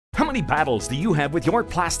many battles do you have with your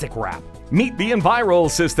plastic wrap? Meet the ENVIROLL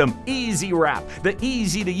System Ezee-wrap, the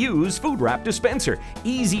easy-to-use food wrap dispenser.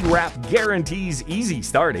 Ezee-wrap guarantees easy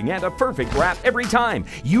starting and a perfect wrap every time.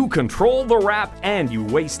 You control the wrap and you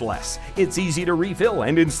waste less. It's easy to refill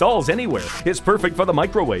and installs anywhere. It's perfect for the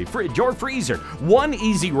microwave, fridge, or freezer. One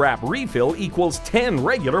Ezee-wrap refill equals 10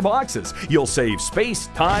 regular boxes. You'll save space,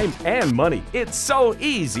 time, and money. It's so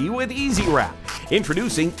easy with Ezee-wrap.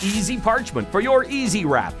 Introducing Easy Parchment for your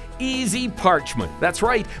Ezee-wrap. Easy Parchment. That's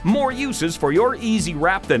right, more uses for your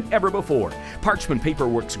Ezee-wrap than ever before. Parchment paper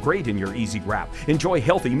works great in your Ezee-wrap. Enjoy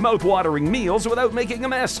healthy, mouth-watering meals without making a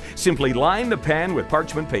mess. Simply line the pan with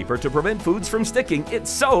parchment paper to prevent foods from sticking.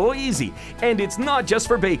 It's so easy. And it's not just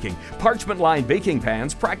for baking. Parchment-lined baking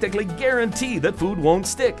pans practically guarantee that food won't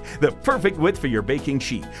stick. The perfect width for your baking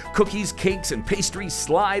sheet. Cookies, cakes, and pastries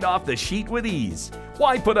slide off the sheet with ease.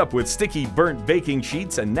 Why put up with sticky, burnt baking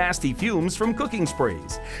sheets and nasty fumes from cooking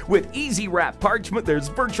sprays? With Ezee-wrap parchment, there's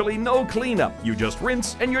virtually no cleanup. You just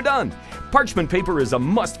rinse and you're done. Parchment paper is a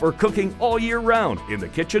must for cooking all year round, in the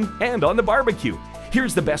kitchen and on the barbecue.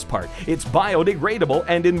 Here's the best part. It's biodegradable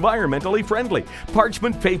and environmentally friendly.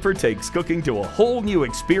 Parchment paper takes cooking to a whole new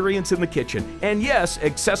experience in the kitchen. And yes,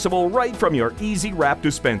 accessible right from your Ezee-wrap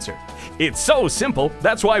dispenser. It's so simple,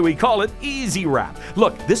 that's why we call it Ezee-wrap.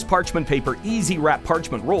 Look, this parchment paper Ezee-wrap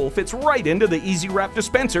parchment roll fits right into the Ezee-wrap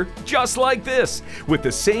dispenser, just like this. With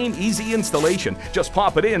the same easy installation, just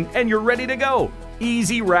pop it in and you're ready to go.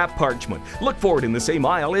 Ezee-wrap parchment. Look for it in the same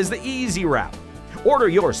aisle as the Ezee-wrap. Order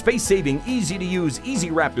your space-saving, easy-to-use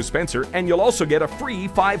Ezee-wrap dispenser and you'll also get a free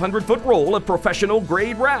 500-foot roll of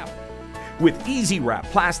professional-grade wrap. With Ezee-wrap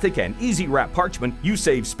plastic and Ezee-wrap parchment, you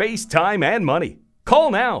save space, time, and money.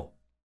 Call now.